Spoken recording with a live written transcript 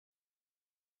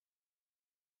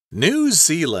New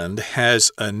Zealand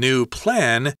has a new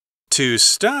plan to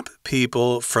stop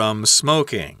people from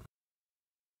smoking.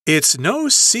 It's no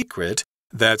secret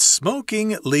that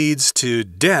smoking leads to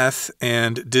death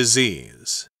and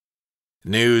disease.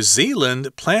 New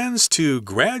Zealand plans to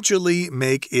gradually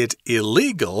make it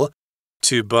illegal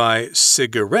to buy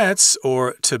cigarettes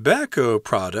or tobacco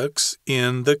products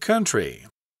in the country.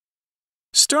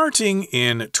 Starting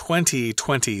in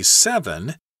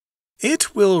 2027,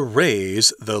 it will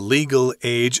raise the legal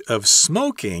age of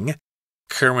smoking,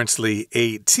 currently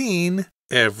 18,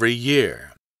 every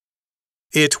year.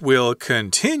 It will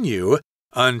continue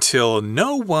until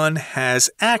no one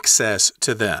has access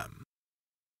to them.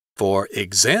 For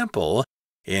example,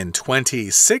 in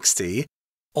 2060,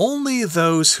 only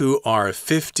those who are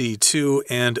 52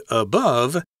 and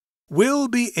above will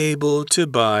be able to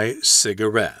buy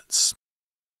cigarettes.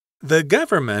 The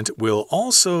government will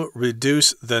also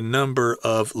reduce the number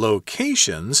of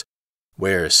locations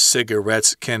where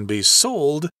cigarettes can be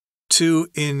sold to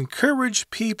encourage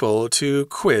people to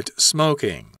quit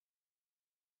smoking.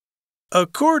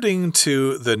 According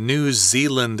to the New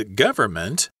Zealand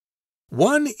government,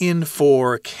 1 in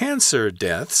 4 cancer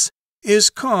deaths is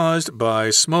caused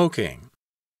by smoking.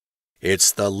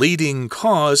 It's the leading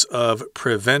cause of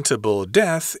preventable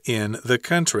death in the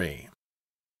country.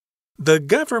 The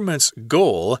government's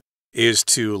goal is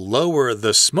to lower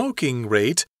the smoking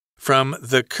rate from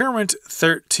the current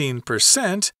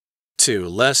 13% to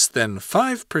less than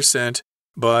 5%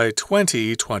 by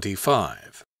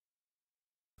 2025.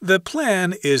 The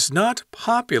plan is not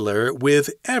popular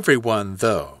with everyone,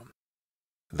 though.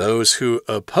 Those who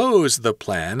oppose the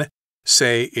plan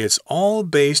say it's all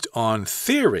based on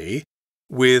theory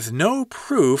with no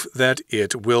proof that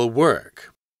it will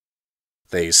work.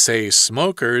 They say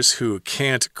smokers who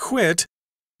can't quit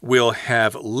will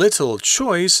have little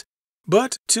choice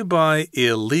but to buy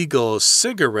illegal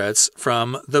cigarettes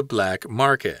from the black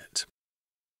market.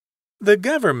 The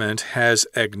government has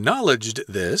acknowledged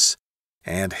this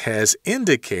and has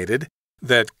indicated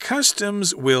that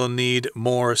customs will need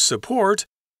more support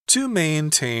to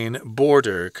maintain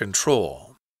border control.